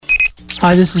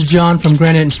Hi, this is John from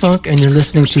Granite and Funk, and you're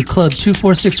listening to Club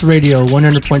 246 Radio,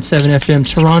 100.7 FM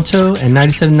Toronto and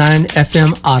 97.9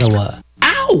 FM Ottawa.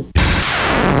 Ow!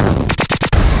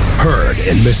 Heard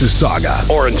in Mississauga,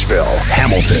 Orangeville,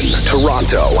 Hamilton,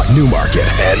 Toronto, Newmarket,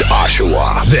 and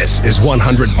Oshawa. This is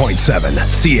 100.7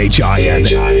 CHIN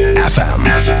FM.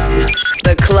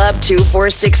 The Club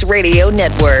 246 Radio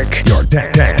Network. Your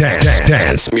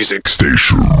dance music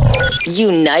station.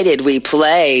 United we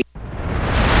play.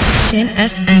 CHIN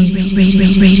FM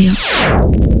Radio.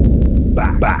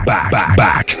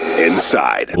 Back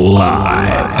inside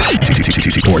live.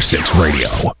 246 Radio.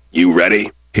 You ready?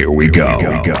 Here we go.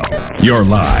 You're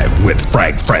live with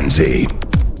Frank Frenzy.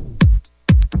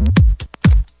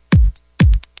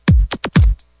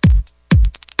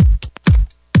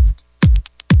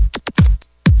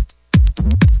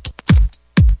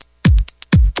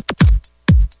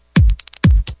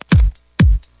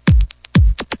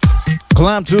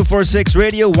 Club 246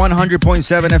 Radio,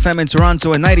 100.7 FM in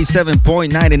Toronto and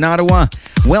 97.9 in Ottawa.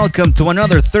 Welcome to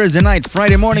another Thursday night,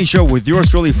 Friday morning show with yours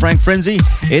truly, Frank Frenzy.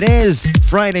 It is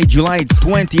Friday, July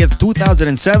 20th,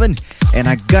 2007, and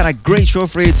I got a great show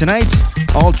for you tonight.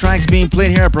 All tracks being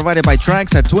played here are provided by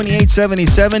Tracks at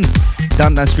 2877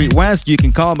 Dundas Street West. You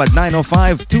can call them at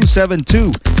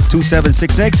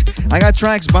 905-272-2766. I got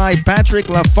tracks by Patrick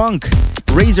LaFunk,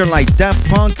 Razorlight, Daft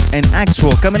Punk, and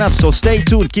Axwell coming up, so stay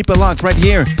tuned. Keep it locked right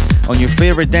here on your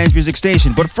favorite dance music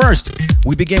station. But first,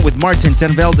 we begin with Martin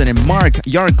ten Velden and Mark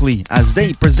Yarkley as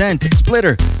they present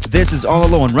Splitter. This is All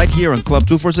Alone right here on Club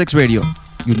 246 Radio.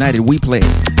 United we play.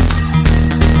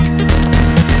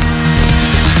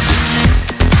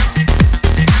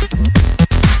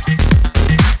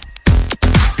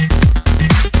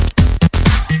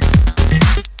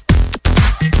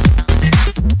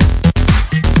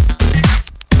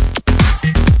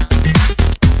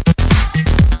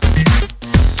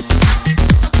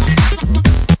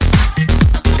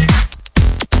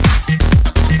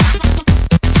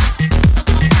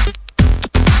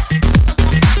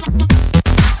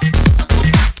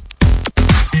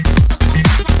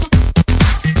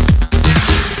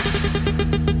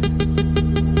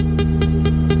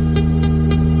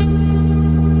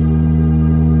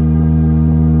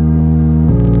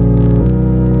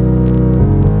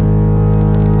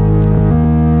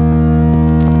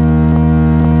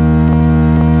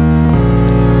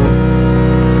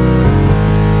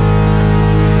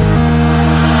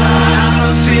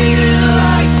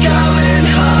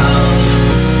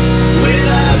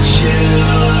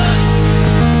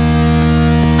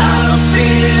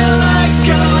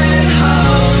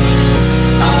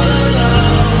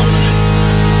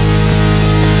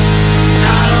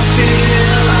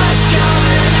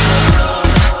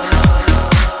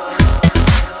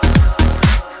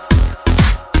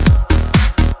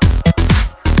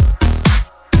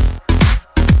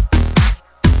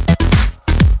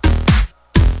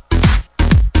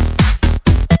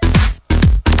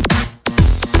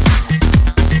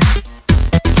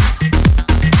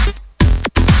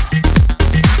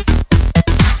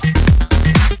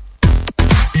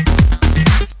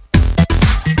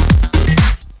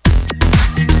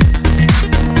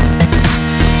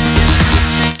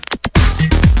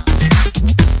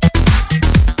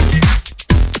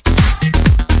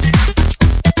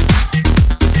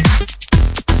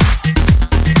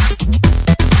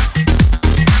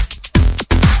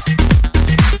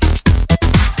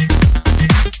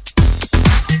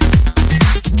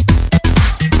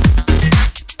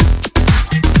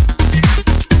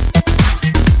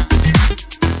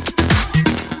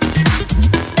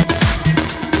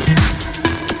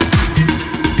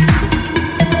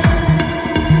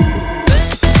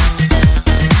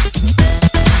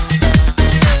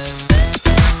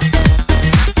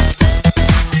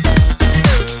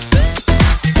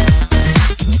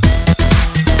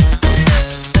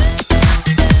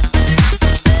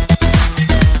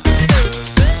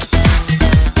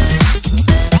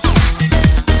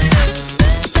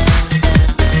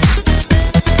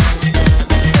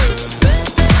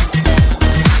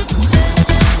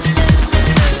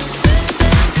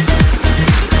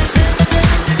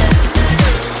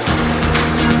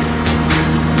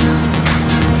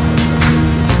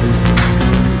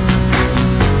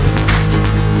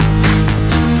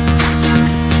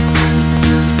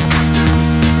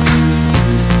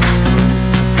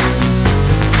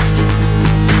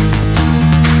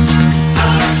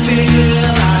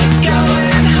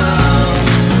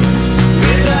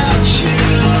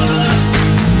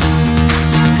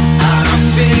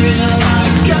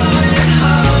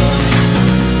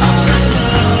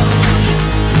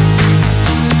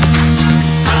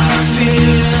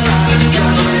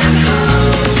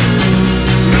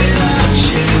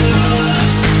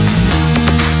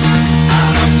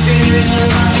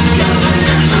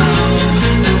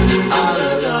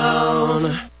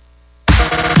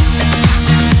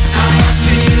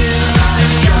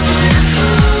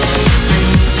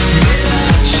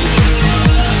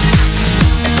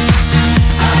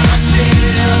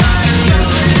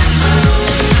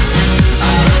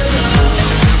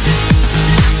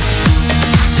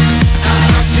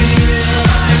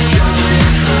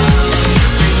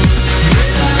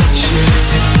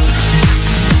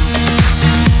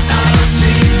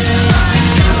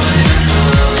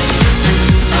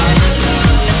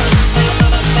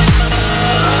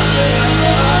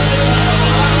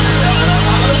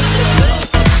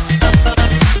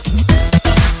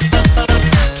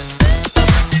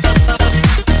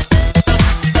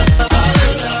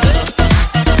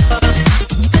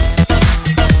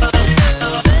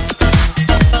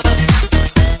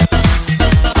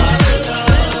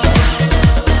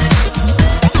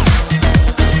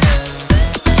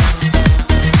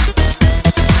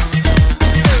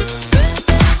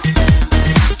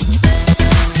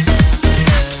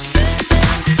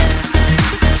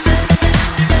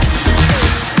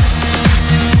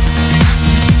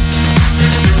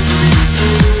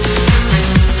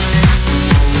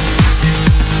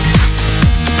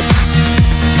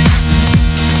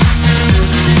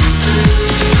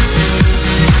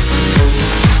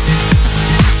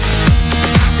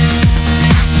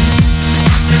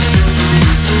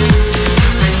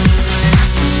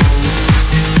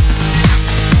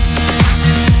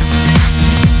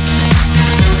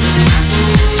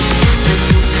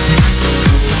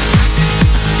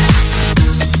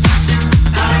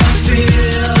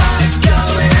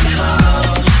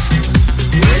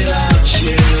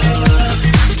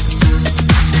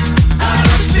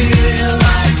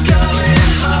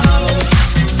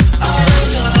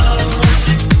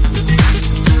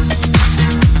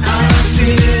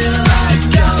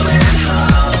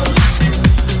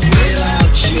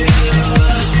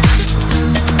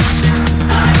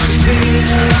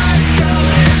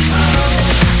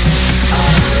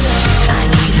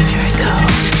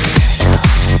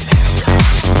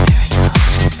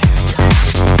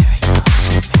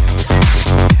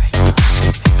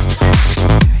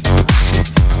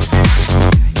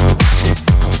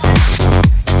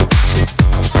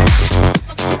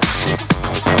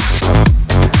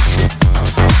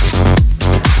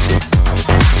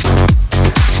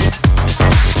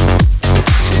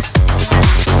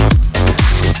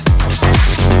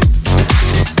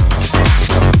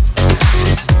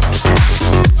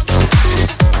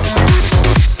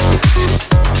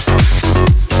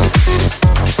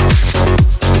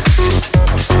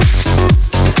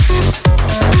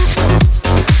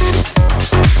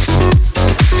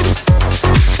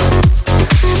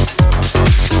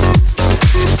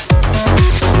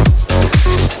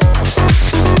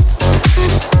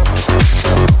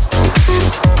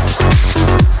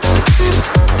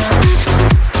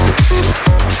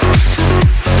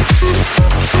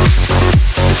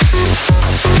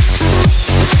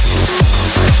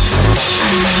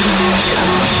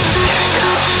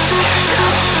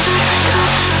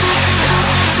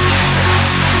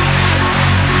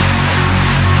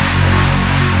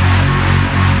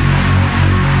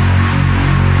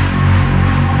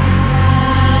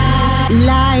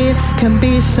 Life can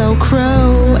be so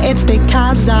cruel. It's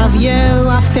because of you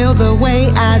I feel the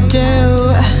way I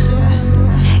do.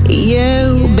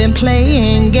 You've been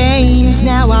playing games,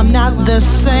 now I'm not the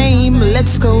same.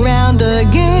 Let's go round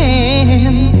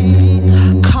again.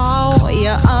 Call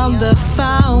you on the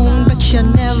phone, but you're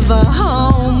never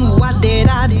home. What did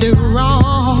I do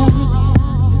wrong?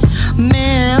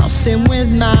 Messing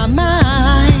with my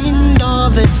mind all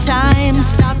the time.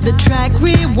 Stop the track,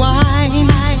 rewind.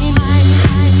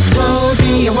 Told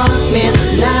me you want me,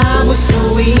 the lie was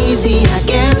so easy. I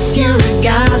guess you're a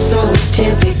guy, so it's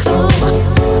typical.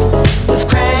 We've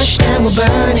crashed and we're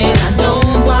burning. I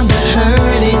don't want the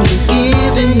hurting. You're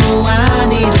giving, no, I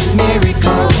need a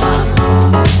miracle.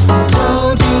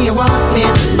 Told me you want me,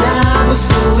 the lie was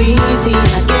so easy.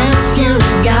 I guess you're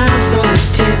a guy, so it's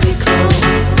typical.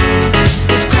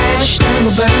 We've crashed and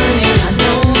we're burning. I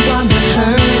don't want the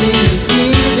hurting. You're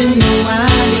giving, no, I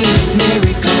need a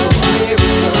miracle.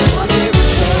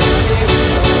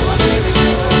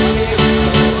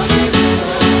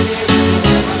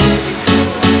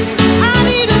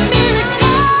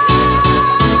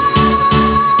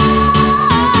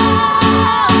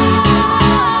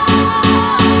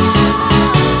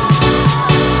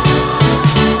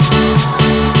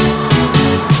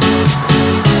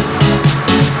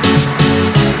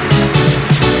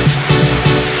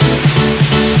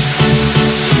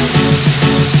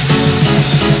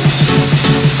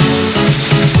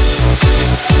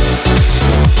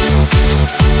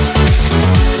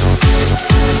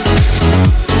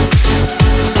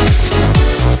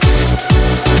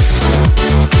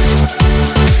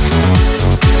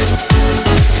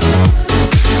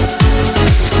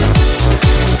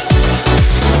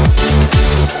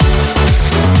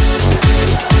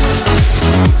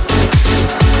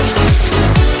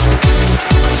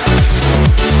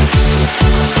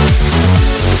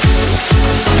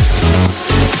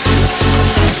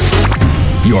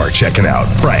 You're checking out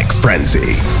Frank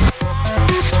Frenzy.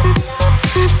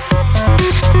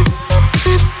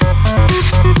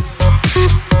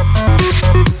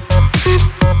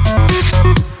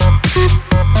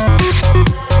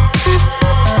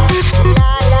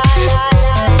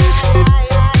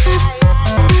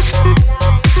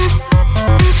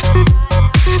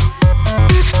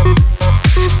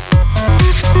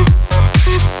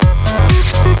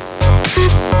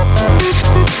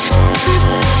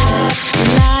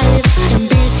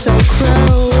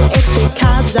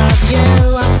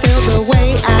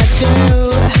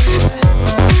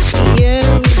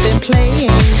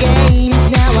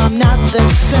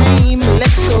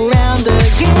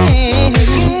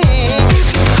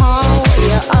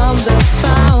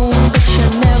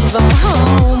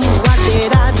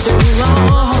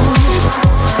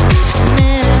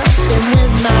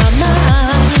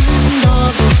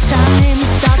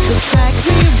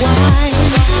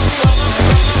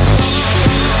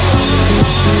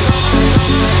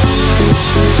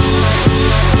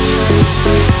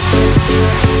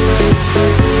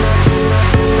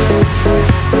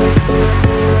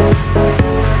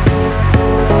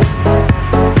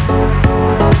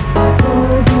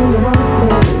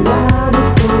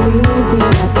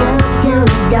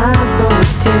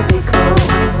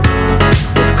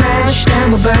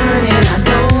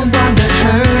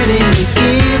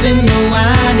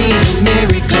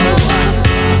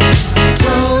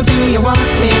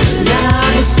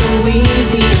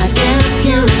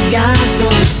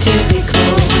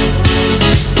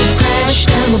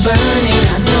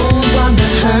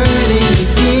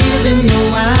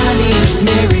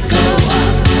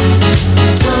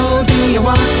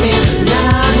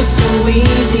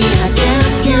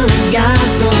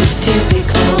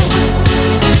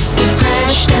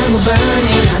 We'll burn.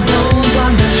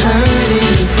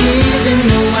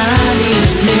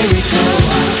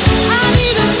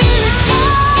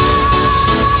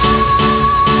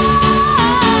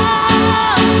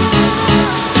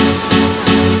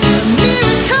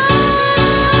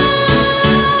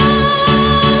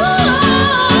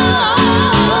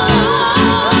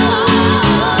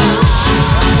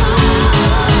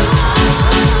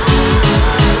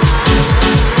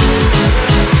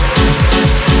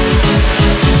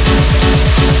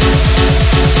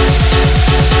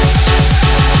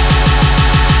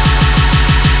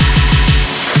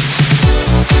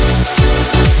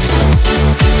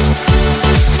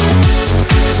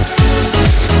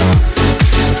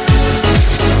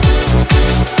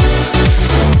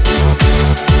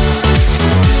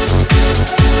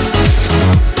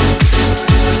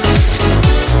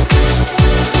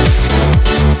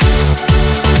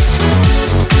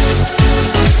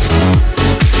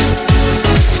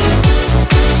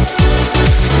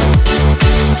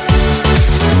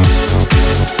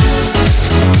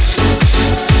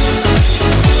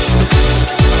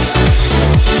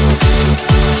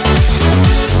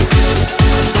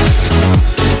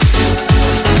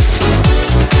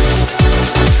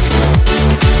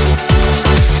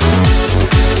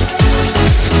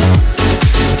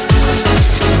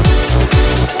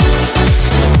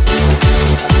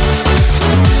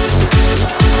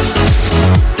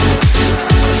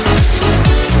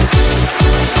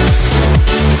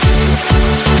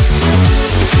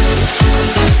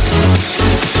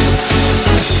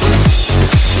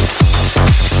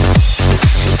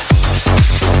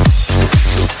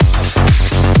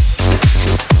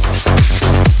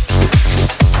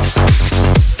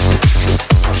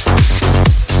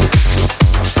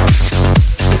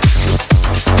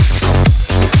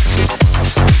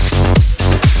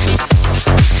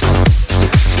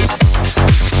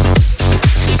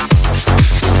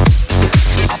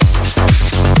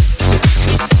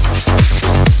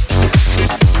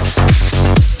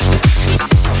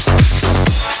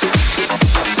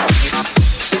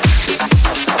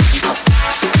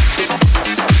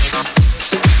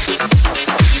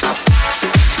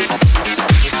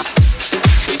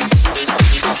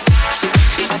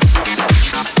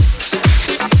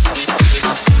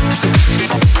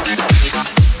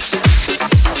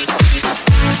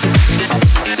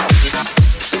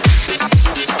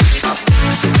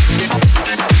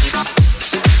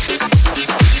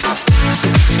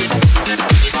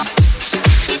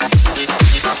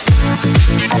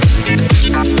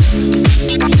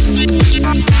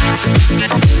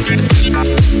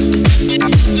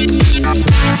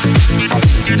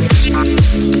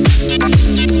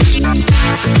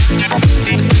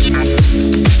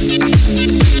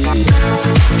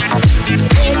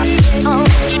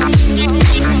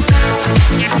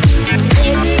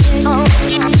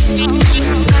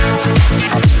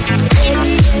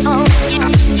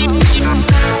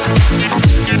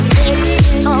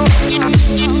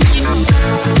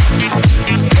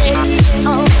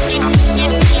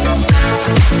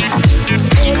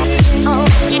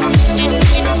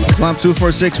 Club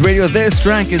 246 Radio. This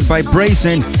track is by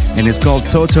Brazen and it's called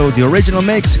Toto, the original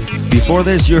mix. Before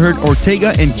this, you heard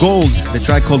Ortega and Gold, the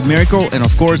track called Miracle, and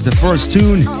of course, the first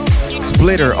tune,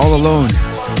 Splitter, All Alone.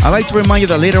 I'd like to remind you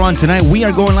that later on tonight, we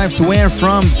are going live to air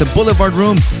from the Boulevard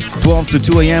Room, 12 to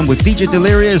 2 a.m. with DJ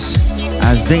Delirious,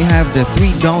 as they have the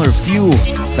 $3 fuel.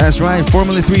 That's right,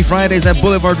 Formula 3 Fridays at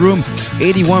Boulevard Room,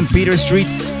 81 Peter Street.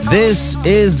 This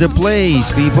is the place,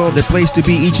 people, the place to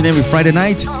be each and every Friday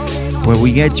night, where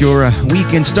we get your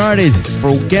weekend started.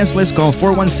 For guest list, call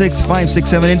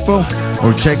 416-567-INFO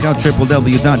or check out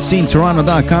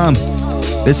www.scenetoronto.com.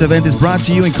 This event is brought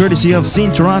to you in courtesy of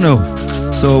Scene Toronto.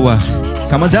 So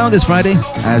come on down this Friday,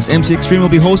 as MC Extreme will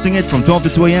be hosting it from 12 to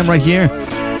 2 a.m. right here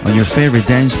on your favorite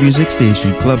dance music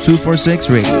station, Club 246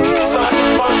 Radio.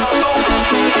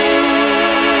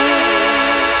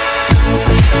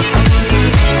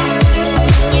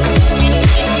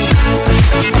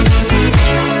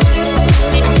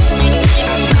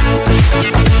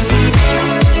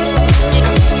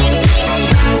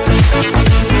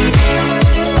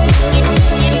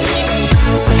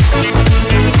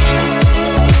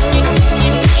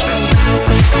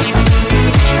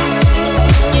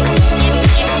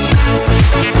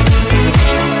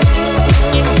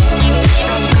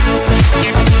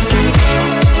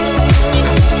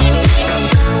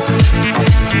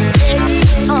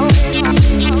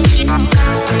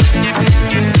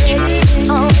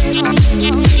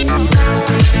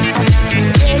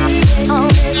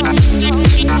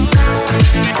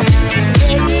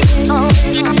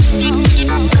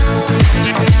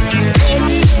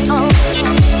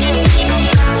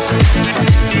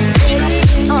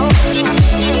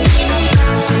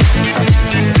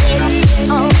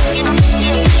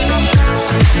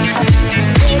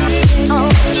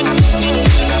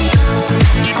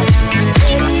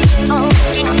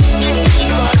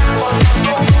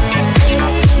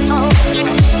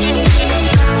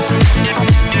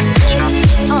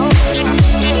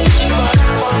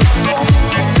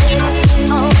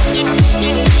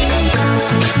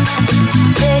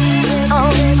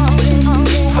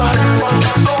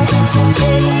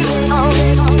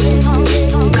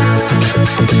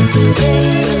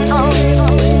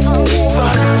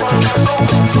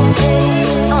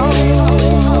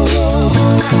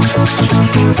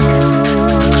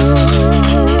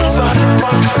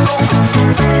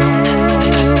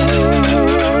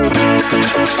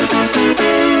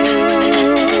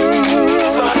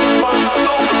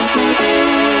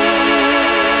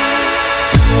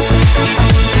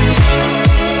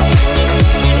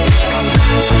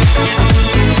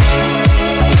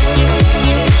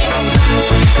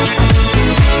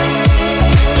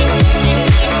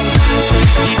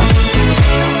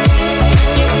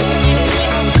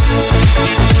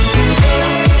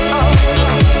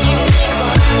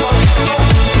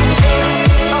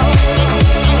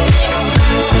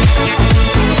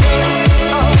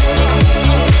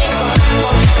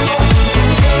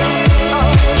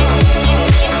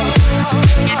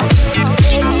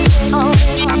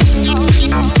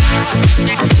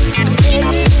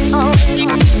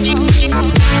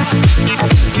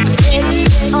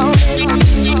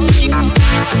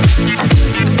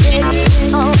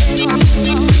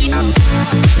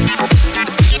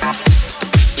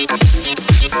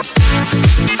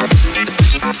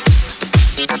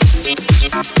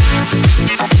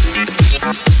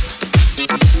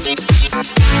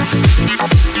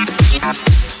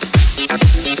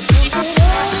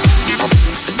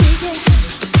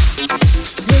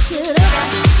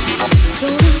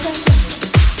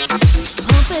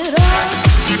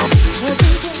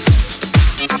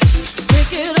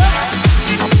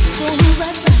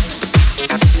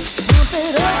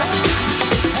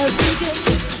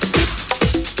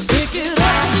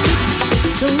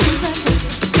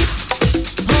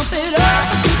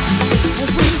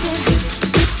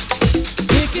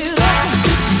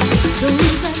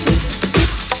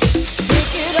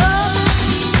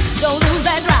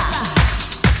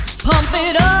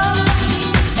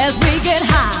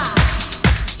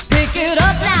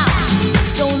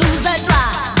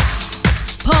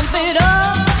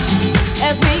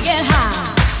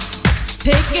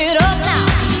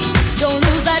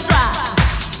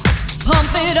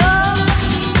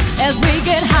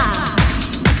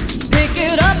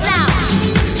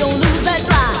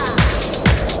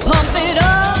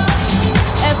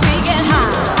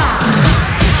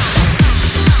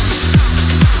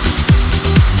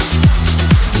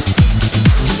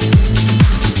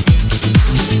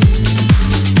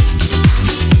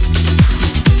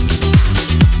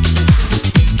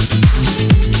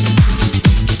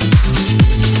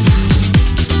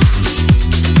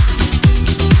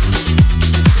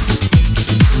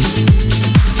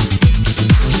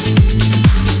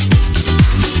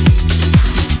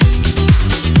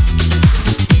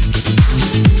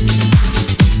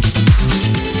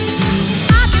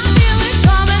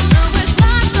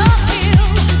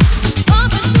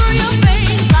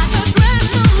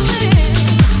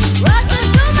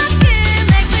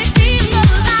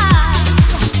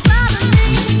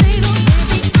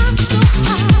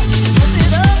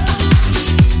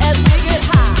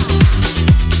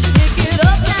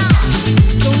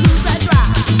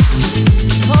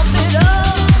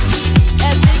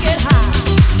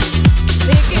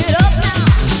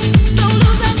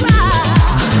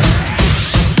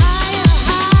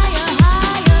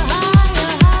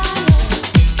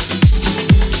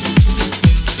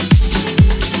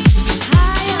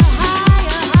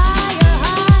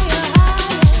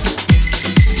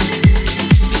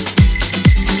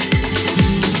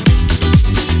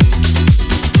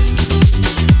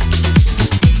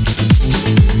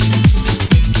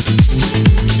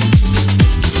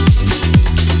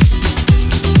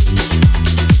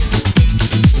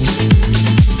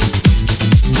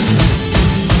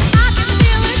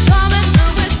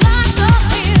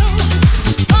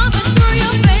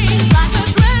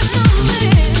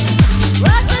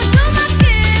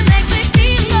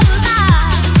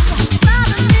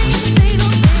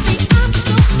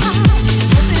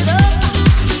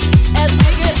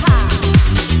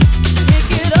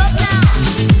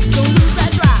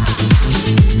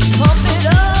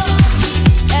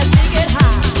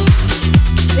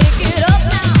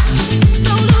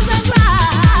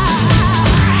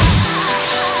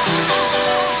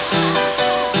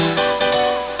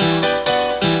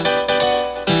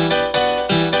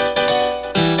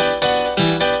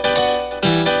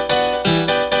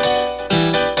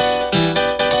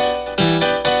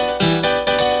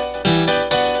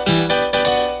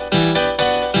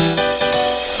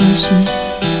 imagination.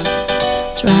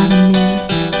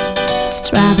 It's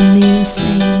driving me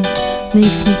insane.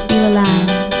 Makes me feel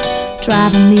alive,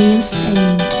 driving me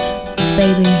insane.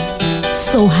 Baby,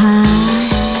 so high.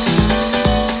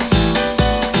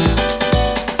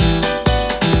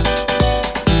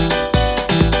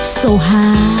 So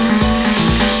high.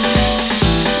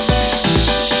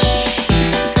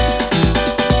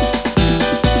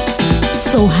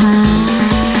 So high.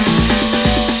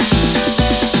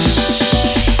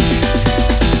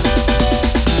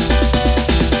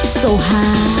 So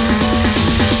high.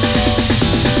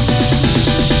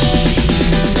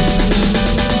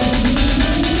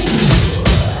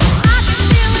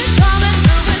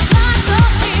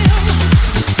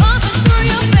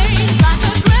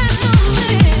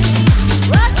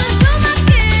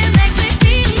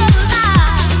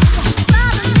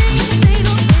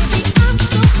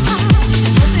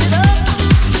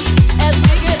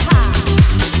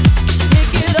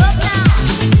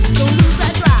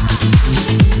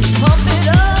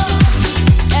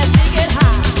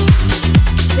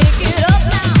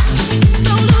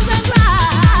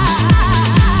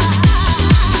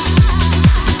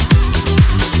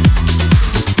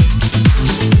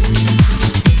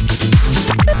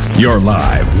 You're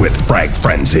live with Frank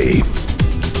Frenzy.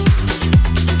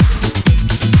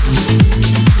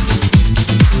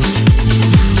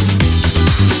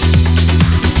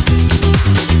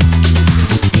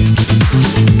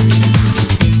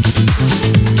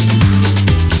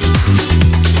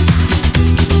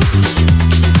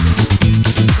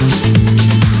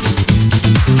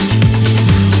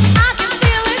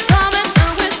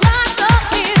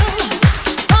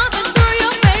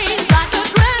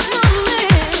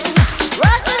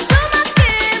 Rushing through my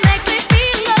skin, make me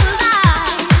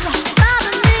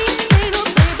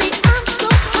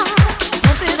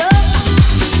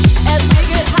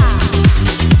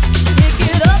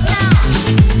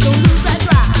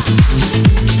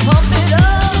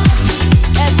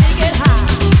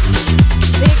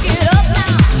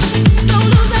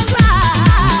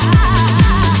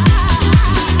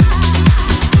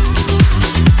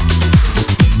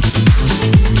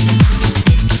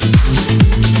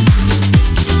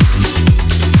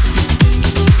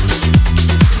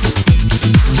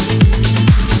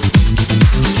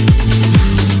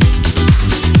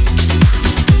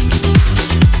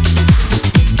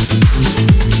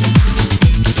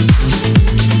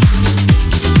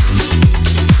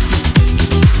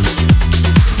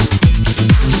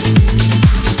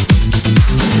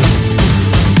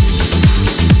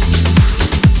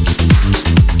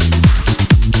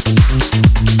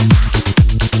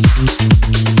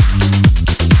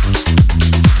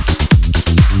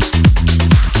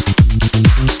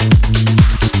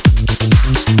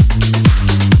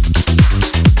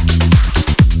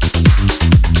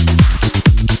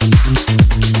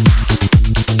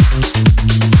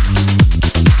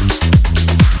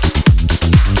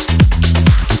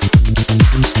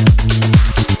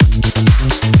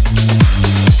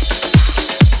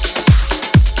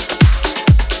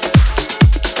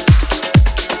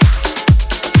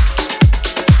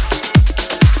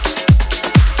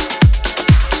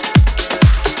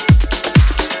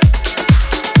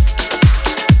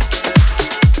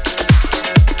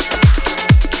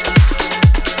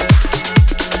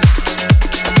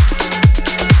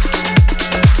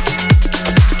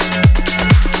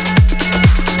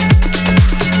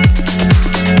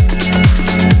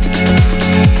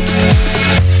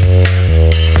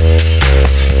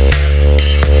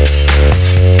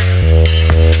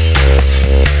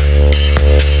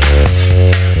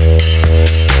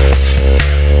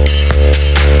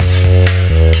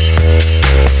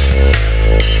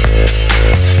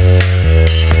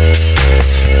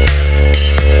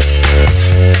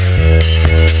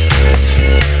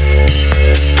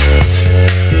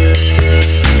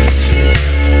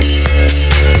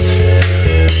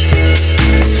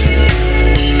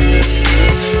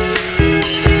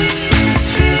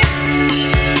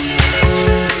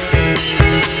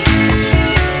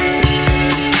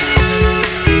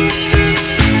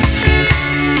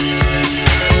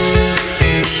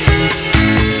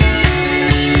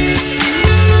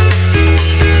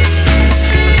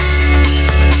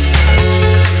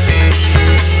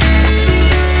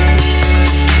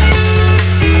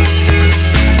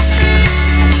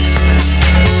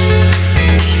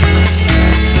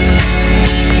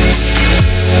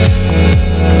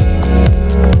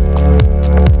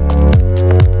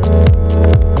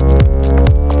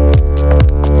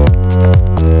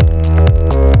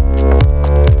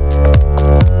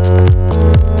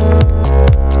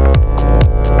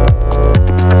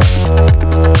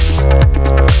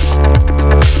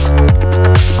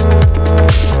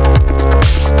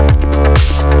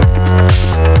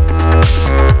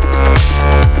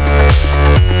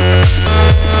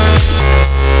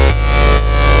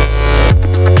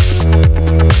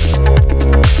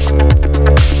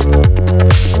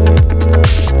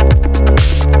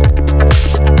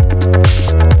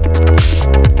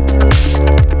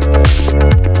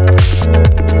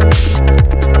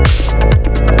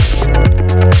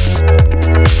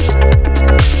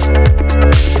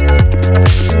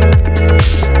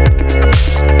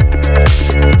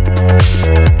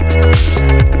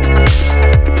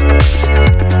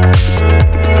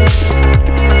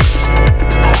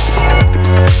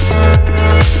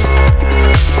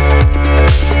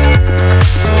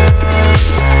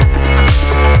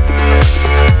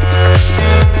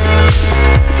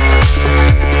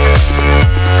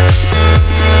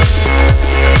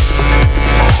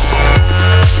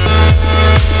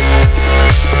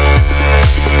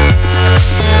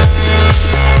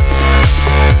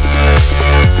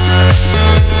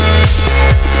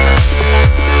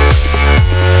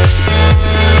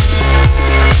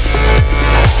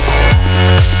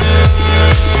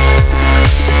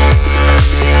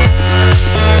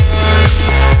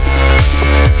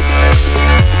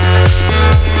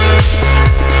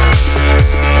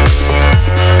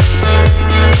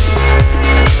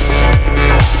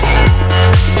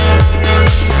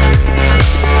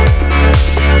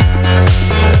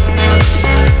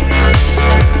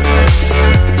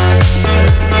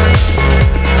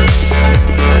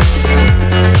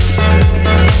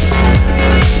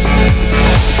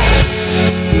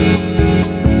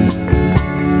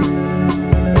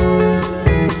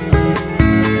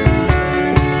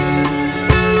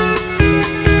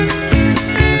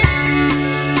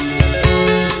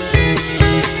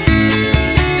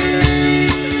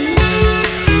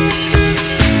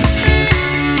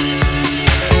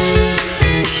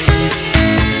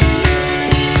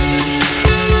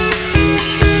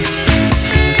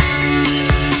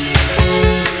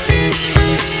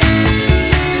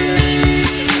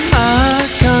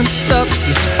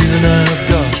feeling I've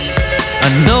got. I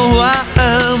know who I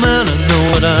am and I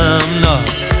know what I'm not.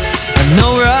 I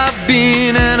know where I've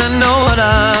been and I know what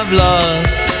I've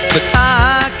lost. But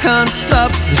I can't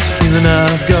stop this feeling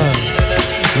I've got.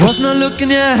 Wasn't I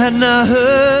looking, yeah, hadn't I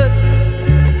heard?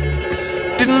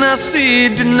 Didn't I see,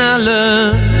 didn't I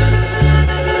learn?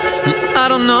 And I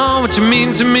don't know what you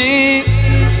mean to me,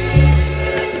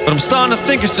 but I'm starting to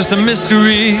think it's just a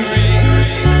mystery.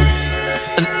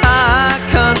 And I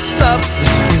can't stop this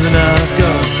feeling I've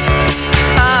got.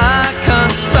 I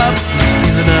can't stop this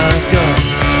feeling I've got.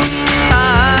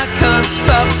 I can't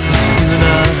stop this feeling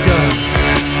I've got.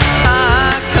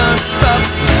 I can't stop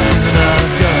this feeling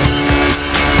I've got.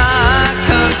 I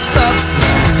can't stop this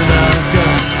feeling I've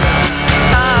got. I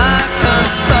can't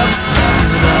stop this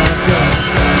feeling I've got.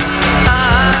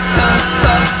 I can't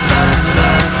stop this feeling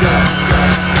I've got.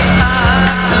 I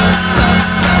can't stop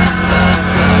this feeling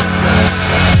I've got.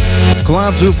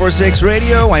 Club 246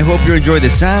 Radio. I hope you enjoyed the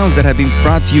sounds that have been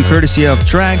brought to you courtesy of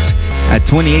Tracks at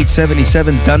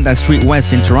 2877 Dundas Street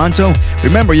West in Toronto.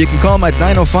 Remember, you can call them at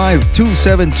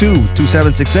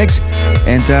 905-272-2766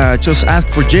 and just ask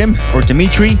for Jim or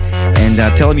Dimitri and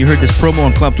tell them you heard this promo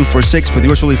on Club 246 with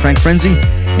yours truly, Frank Frenzy,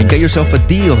 and get yourself a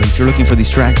deal if you're looking for these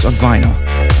tracks on vinyl.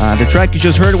 The track you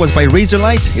just heard was by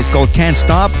Razorlight. It's called Can't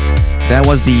Stop. That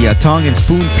was the Tongue and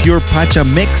Spoon Pure Pacha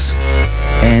Mix.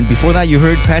 And before that, you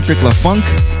heard Patrick LaFunk.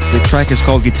 The track is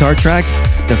called Guitar Track,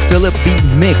 the Philip B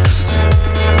Mix.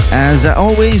 As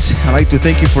always, I'd like to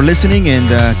thank you for listening and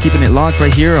keeping it locked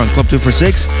right here on Club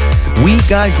 246. We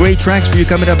got great tracks for you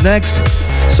coming up next,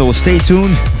 so stay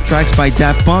tuned. Tracks by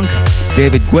Daft Punk,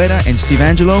 David Guetta, and Steve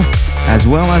Angelo, as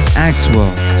well as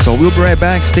Axwell. So we'll be right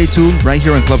back. Stay tuned right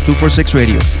here on Club 246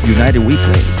 Radio. United We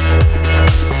Play.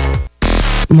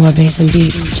 More bass and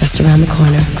beats just around the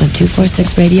corner. Club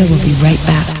 246 Radio will be right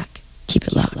back. Keep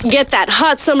it locked. Get that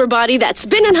hot summer body that's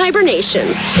been in hibernation.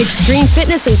 Extreme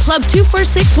Fitness and Club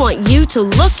 246 want you to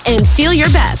look and feel your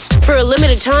best. For a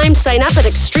limited time, sign up at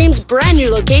Extreme's brand new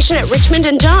location at Richmond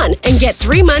and John and get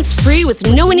 3 months free with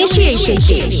no initiation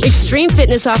fee. Extreme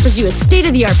Fitness offers you a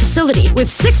state-of-the-art facility with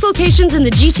 6 locations in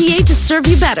the GTA to serve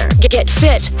you better. Get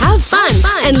fit, have fun,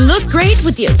 and look great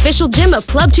with the official gym of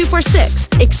Club 246,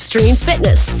 Extreme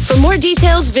Fitness. For more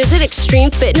details, visit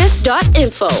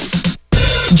extremefitness.info.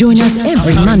 Join us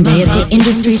every Monday at the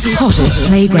industry's hottest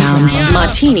playground.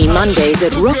 Martini Mondays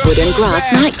at Rockwood and Grass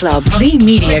Nightclub. The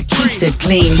media keeps it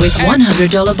clean with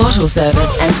 $100 bottle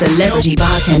service and celebrity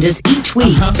bartenders each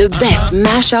week. The best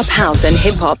mashup house and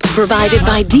hip-hop provided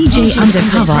by DJ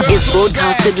Undercover is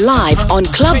broadcasted live on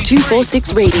Club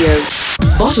 246 Radio.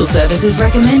 Bottle service is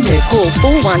recommended. Call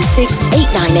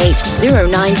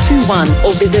 416-898-0921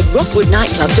 or visit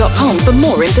rockwoodnightclub.com for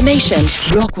more information.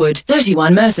 Rockwood,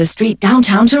 31 Mercer Street,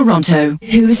 downtown Toronto.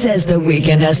 Who says the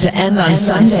weekend has to end on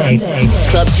Sunday?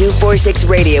 Club 246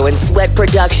 Radio and Sweat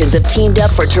Productions have teamed up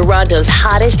for Toronto's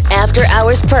hottest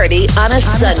after-hours party on a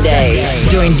Sunday.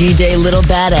 Join DJ Little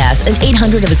Badass and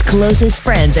 800 of his closest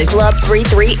friends at Club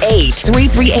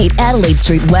 338 Adelaide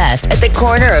Street West at the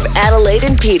corner of Adelaide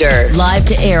and Peter. Live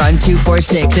to air on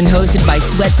 246 and hosted by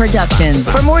Sweat Productions.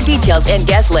 For more details and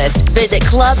guest list, visit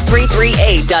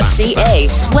club338.ca,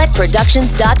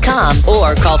 sweatproductions.com,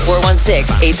 or call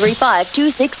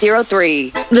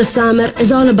 416-835-2603. The summer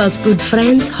is all about good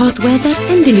friends, hot weather,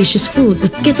 and delicious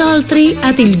food. Get all 3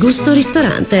 at Il Gusto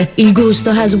Ristorante. Il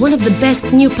Gusto has one of the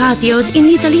best new patios in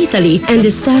Italy and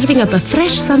is serving up a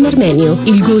fresh summer menu.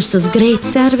 Il Gusto's great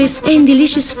service and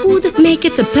delicious food make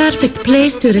it the perfect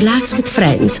place to relax with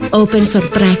friends. Open for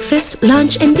breakfast,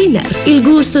 lunch, and dinner. Il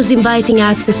Gusto's inviting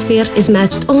atmosphere is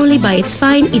matched only by its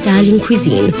fine Italian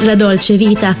cuisine. La Dolce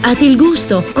Vita at Il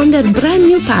Gusto on their brand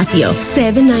new patio,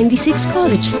 796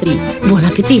 College Street. Buon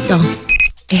appetito!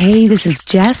 Hey, this is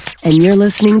Jess, and you're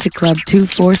listening to Club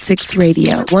 246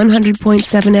 Radio, 100.7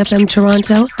 FM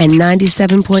Toronto and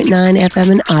 97.9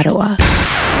 FM in Ottawa.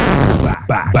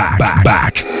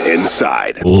 Back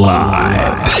inside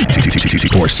live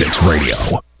 246 Radio.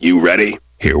 You ready?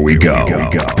 Here we go.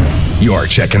 You're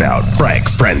checking out Frank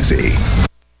Frenzy.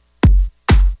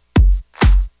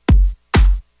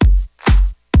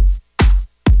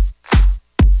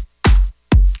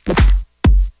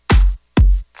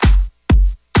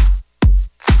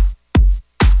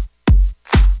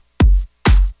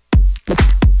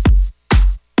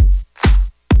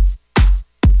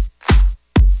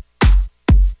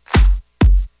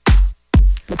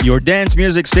 Your dance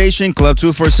music station, Club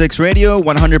 246 Radio,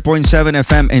 100.7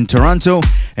 FM in Toronto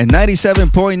and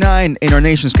 97.9 in our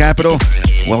nation's capital.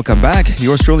 Welcome back.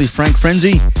 Yours truly, Frank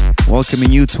Frenzy,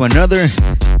 welcoming you to another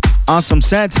awesome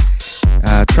set.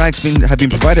 Tracks have been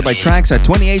provided by Tracks at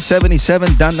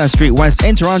 2877 Dundas Street West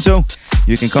in Toronto.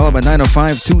 You can call up at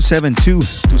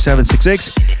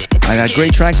 905-272-2766. I got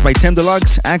great tracks by Tim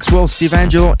Deluxe, Axwell, Steve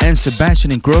Angelo, and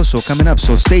Sebastian Ingrosso coming up,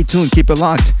 so stay tuned, keep it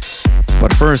locked.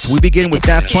 But first, we begin with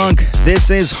Daft Punk. This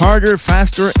is Harder,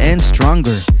 Faster, and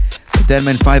Stronger. The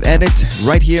Deadman 5 edit,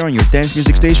 right here on your dance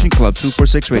music station, Club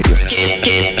 246 Radio.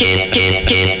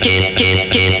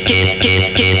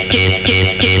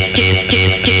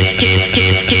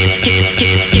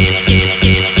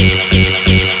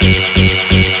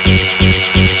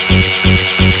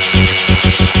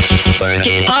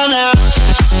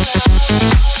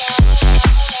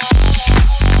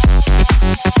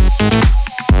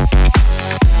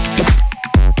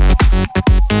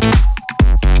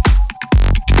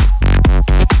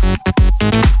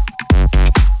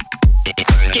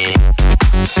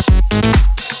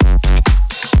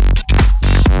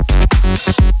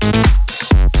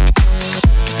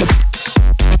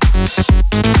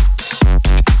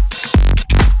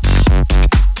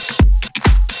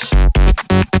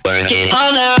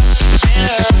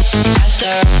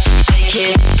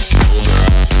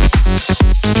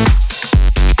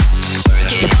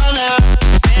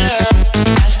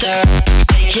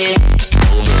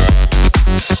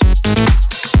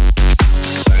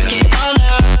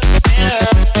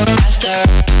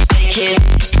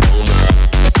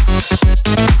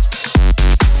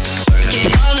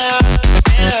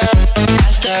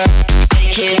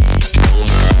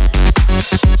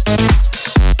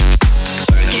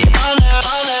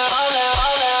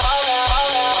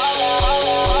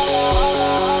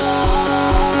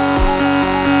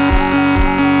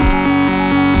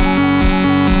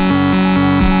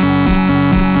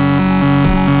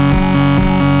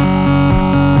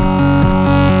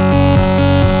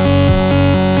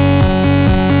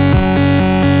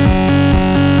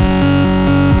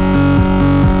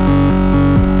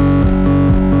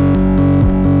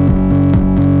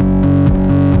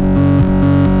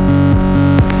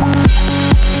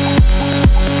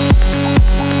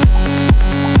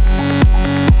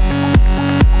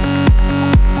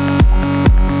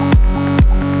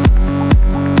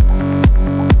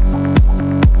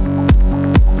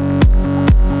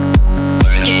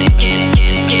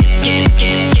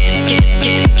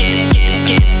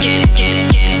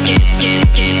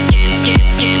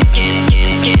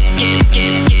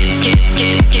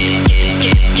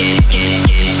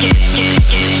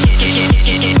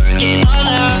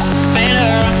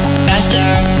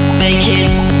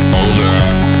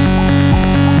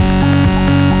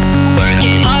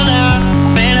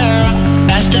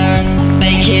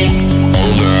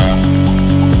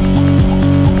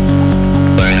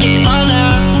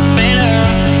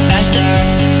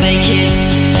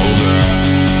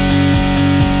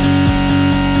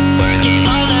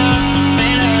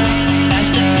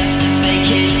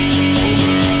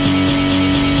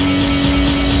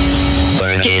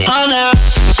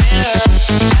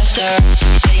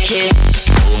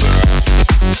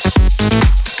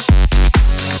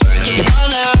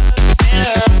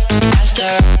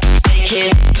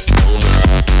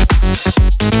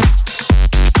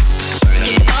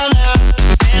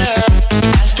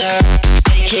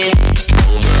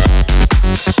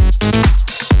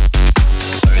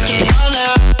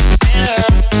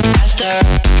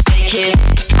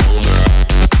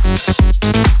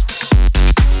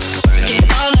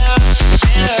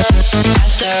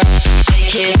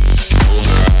 Take it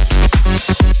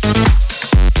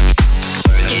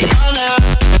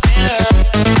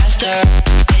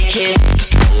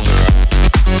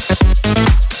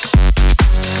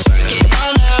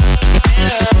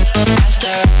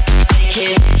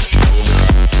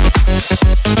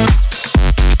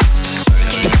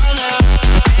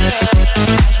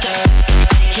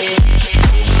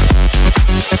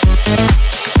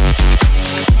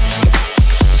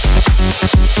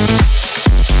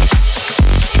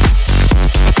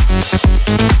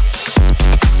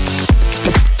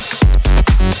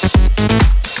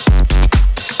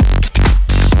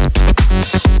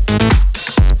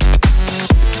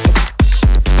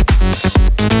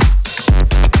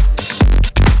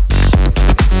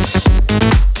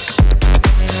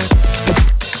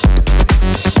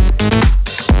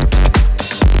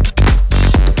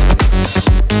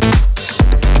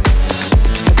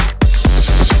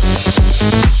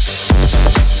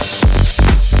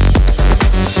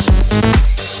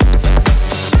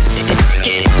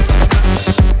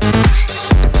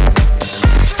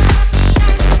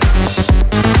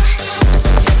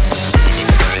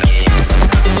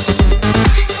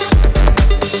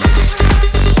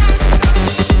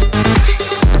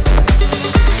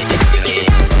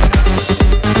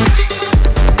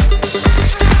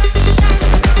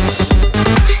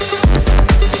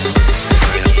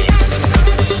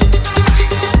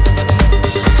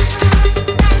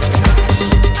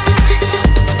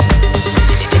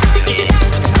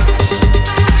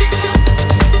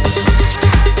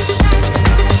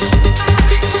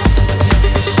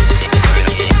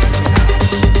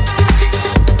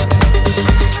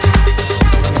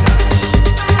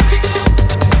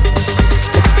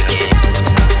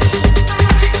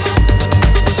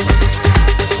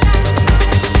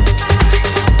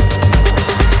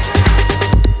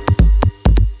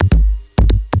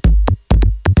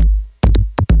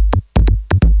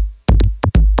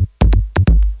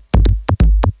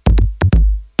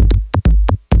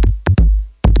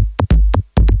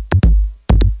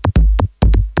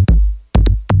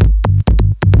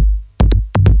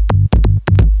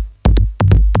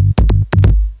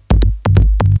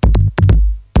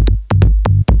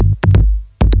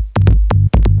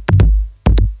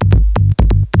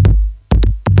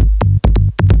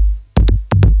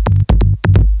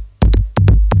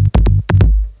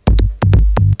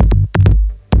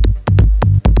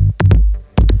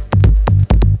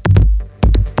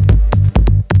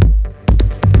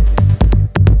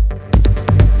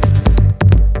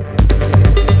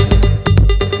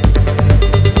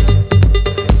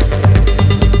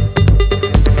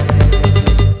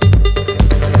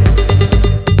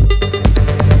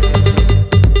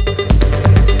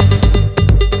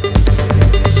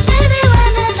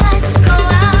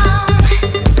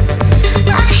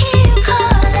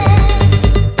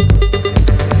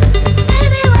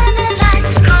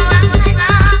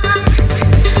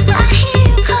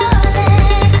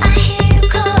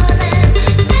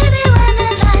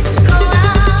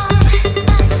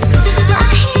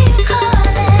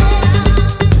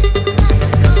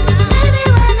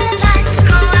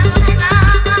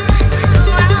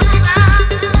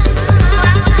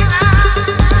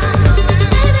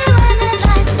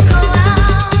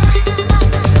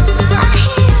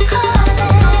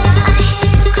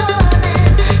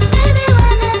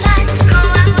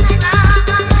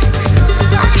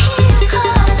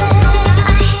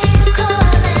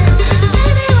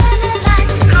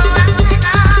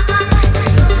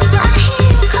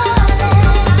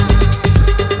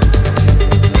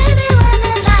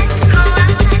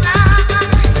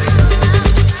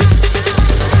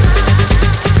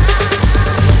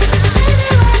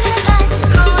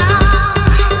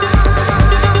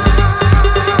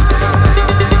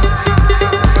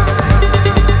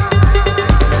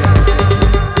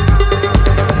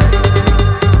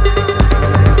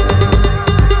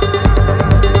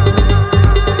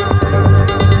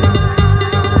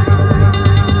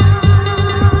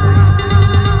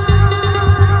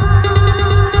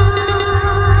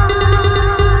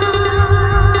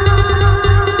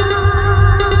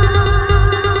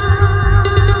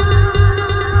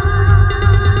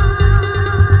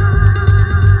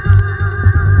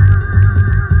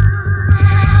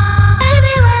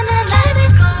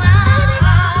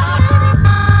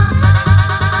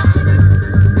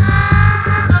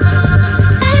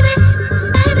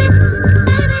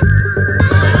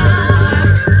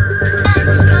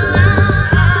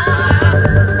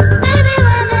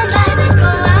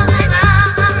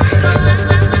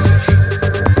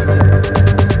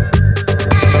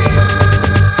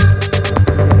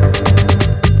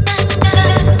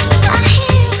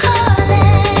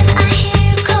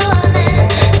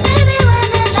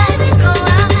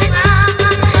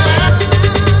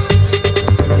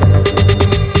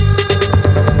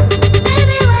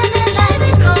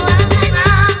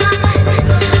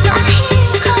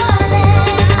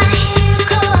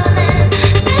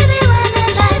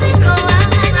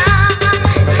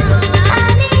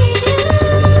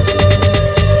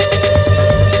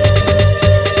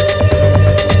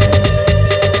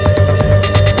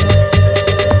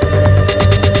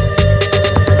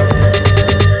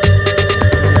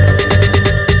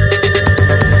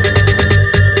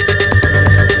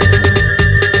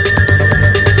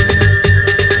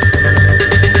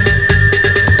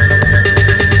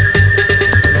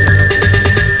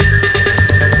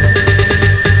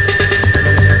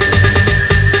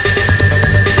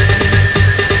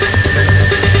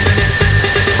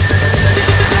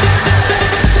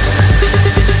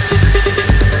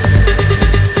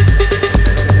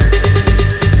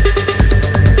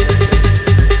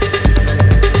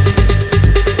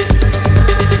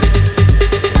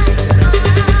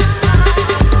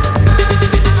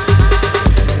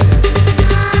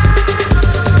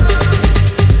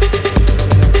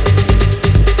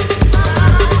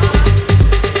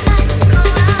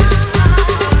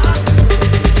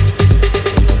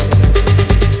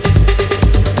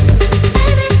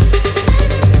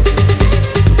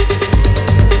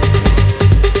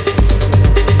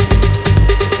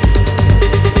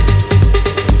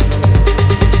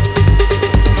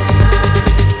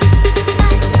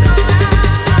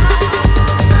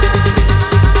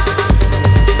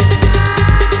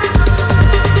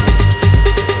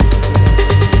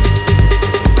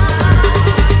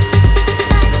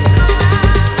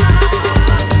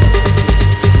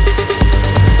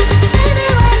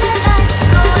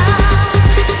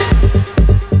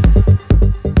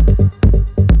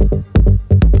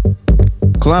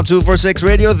Club 246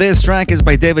 Radio. This track is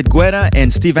by David Guetta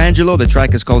and Steve Angelo. The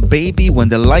track is called Baby When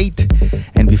the Light.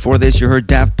 And before this, you heard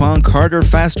Daft Punk, Harder,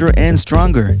 Faster, and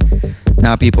Stronger.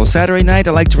 Now, people, Saturday night,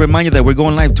 I'd like to remind you that we're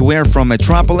going live to air from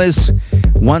Metropolis,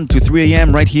 1 to 3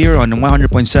 a.m. right here on 100.7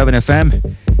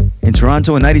 FM in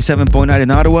Toronto and 97.9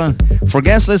 in Ottawa. For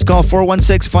guest list, call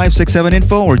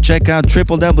 416-567-INFO or check out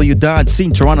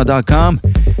www.scenetoronto.com.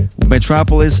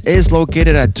 Metropolis is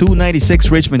located at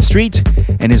 296 Richmond Street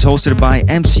and is hosted by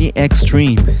MC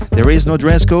Extreme. There is no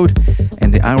dress code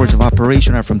and the hours of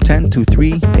operation are from 10 to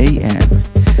 3 a.m.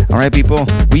 All right, people,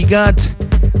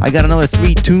 I got another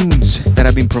 3 tunes that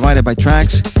have been provided by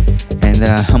Trax, and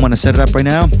I'm going to set it up right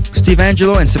now. Steve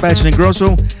Angelo and Sebastian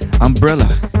Ingrosso, Umbrella,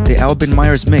 the Albin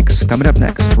Myers mix, coming up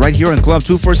next, right here on Club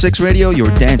 246 Radio, your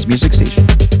dance music station.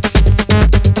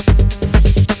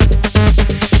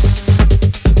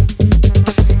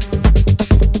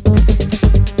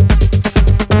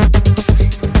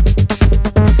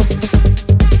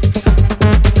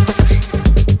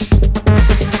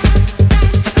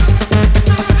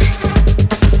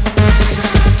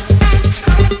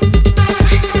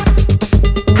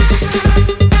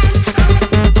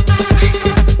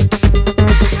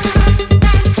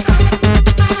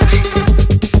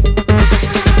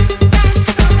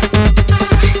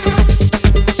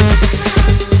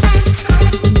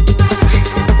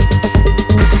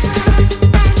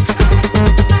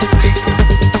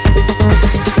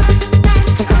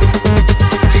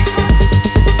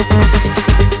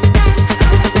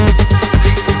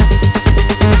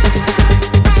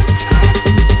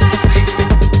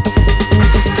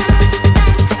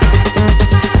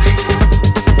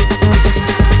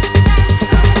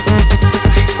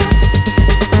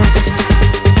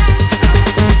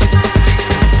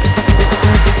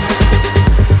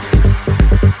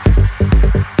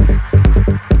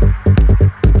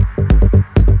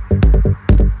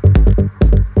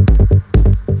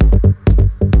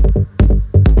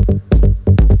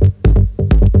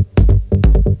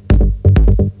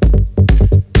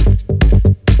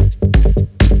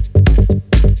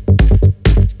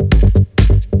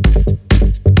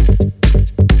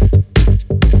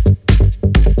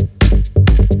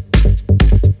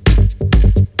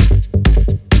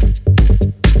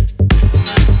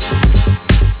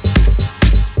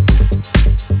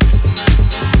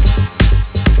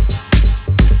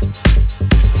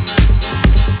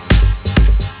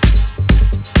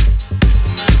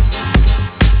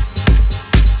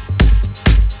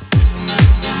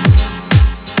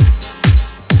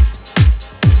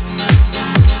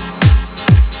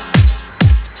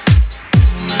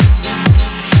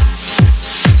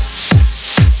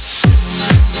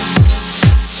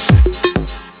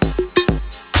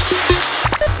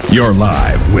 You're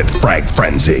live with Frank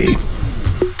Frenzy.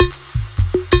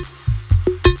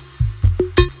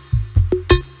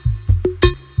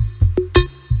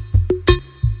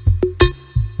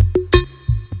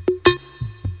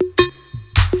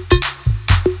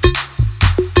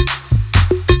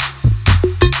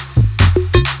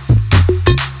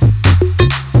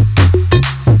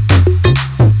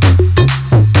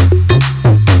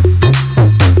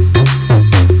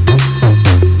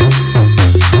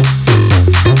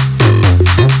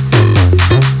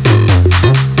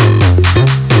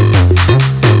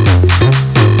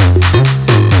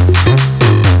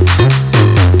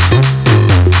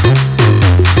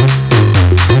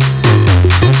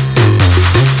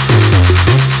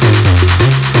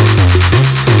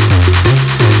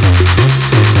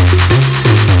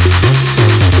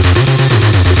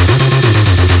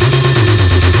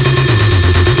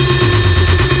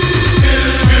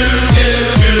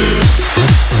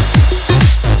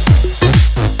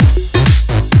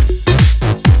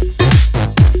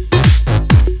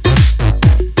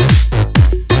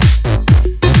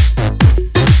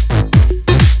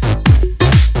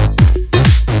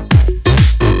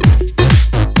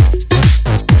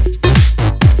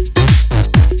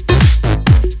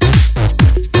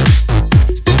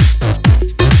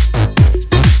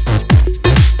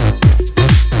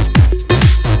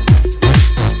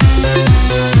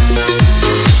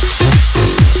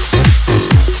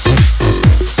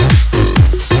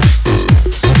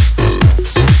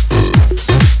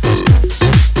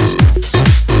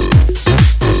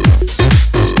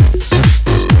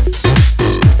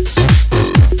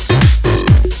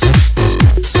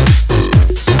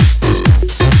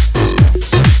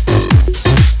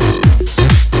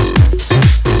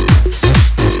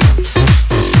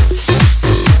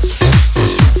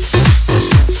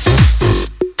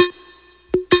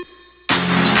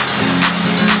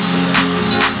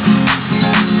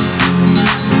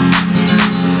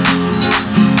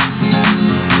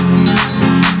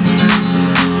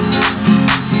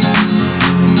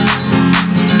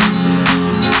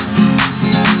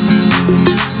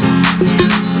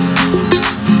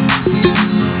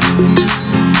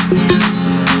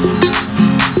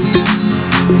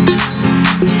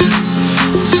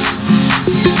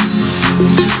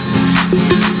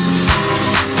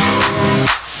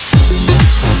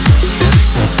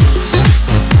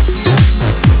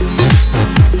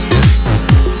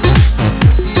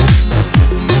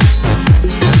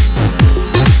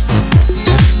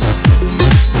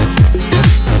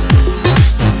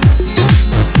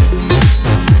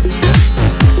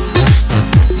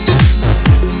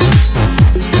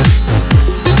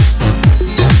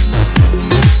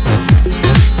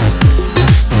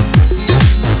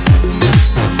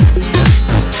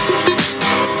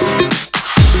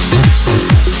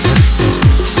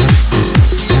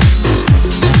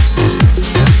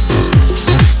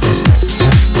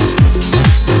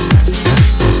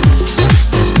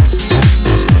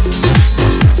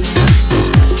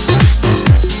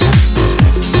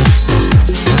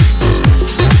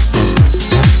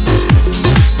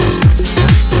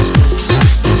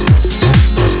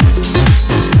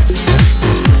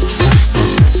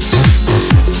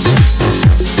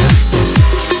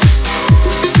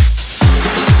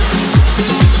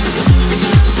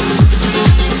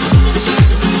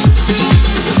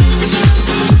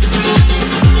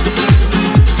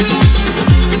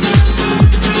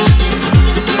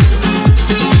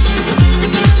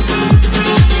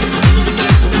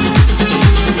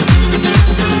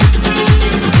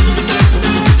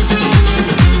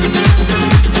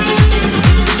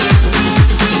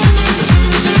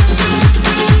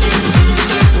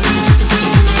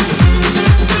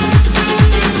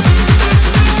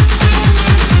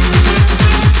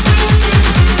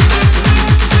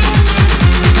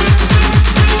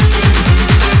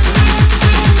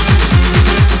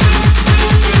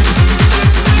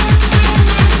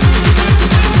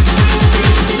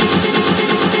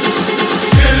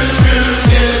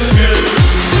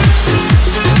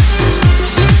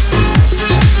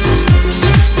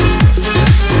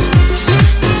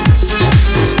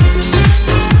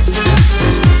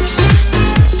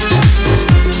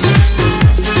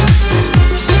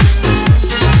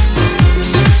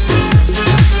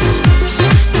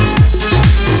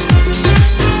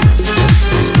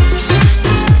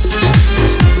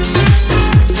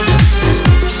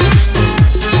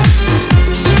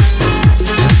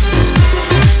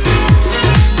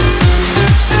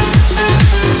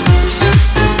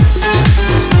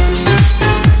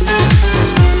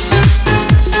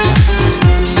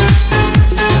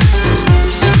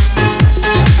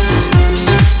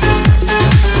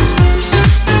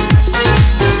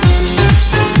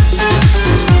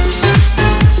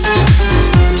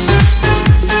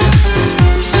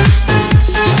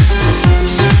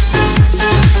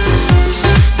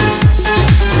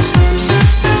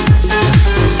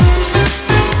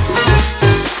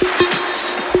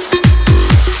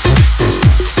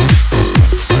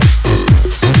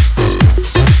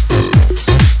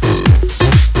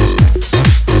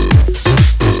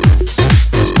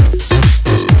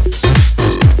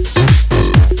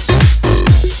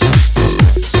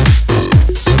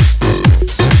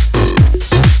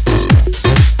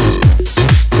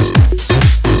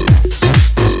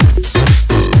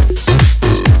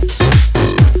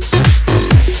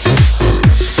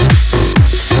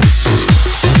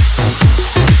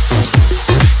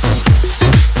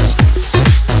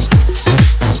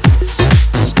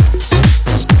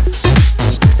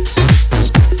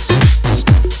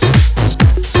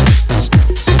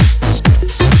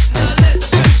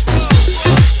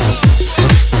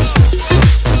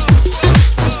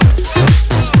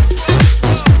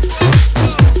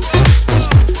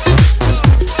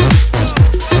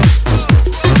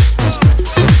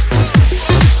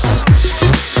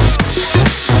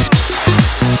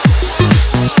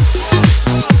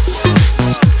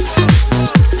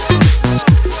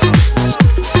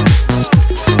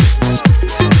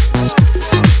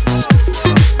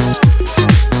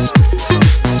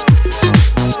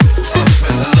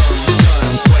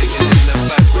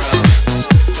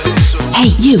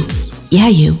 Yeah,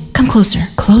 you. Come closer.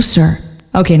 Closer.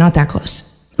 Okay, not that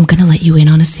close. I'm gonna let you in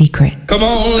on a secret. Come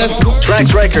on, let's go.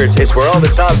 Trax Records, it's where all the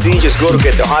top DJs go to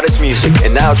get the hottest music.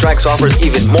 And now Trax offers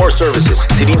even more services.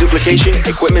 CD duplication,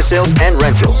 equipment sales, and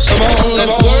rentals. Come on,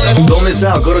 let's go. Don't miss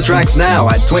out. Go to Trax now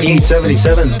at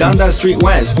 2877 Dundas Street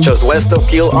West, just west of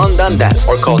Kiel on Dundas.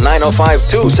 Or call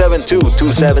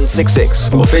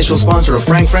 905-272-2766. Official sponsor of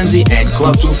Frank Frenzy and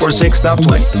Club 246 Top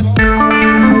 20.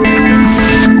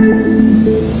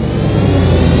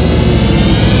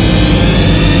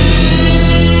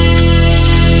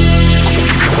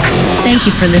 Thank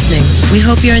you for listening. We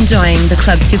hope you're enjoying the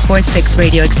Club 246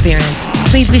 radio experience.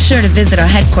 Please be sure to visit our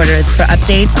headquarters for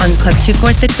updates on Club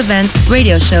 246 events,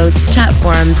 radio shows, chat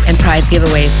forums, and prize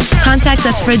giveaways. Contact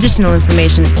us for additional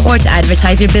information or to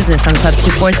advertise your business on Club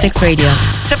 246 Radio.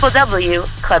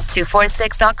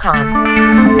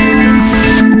 www.club246.com.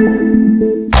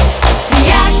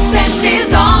 The accent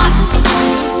is on.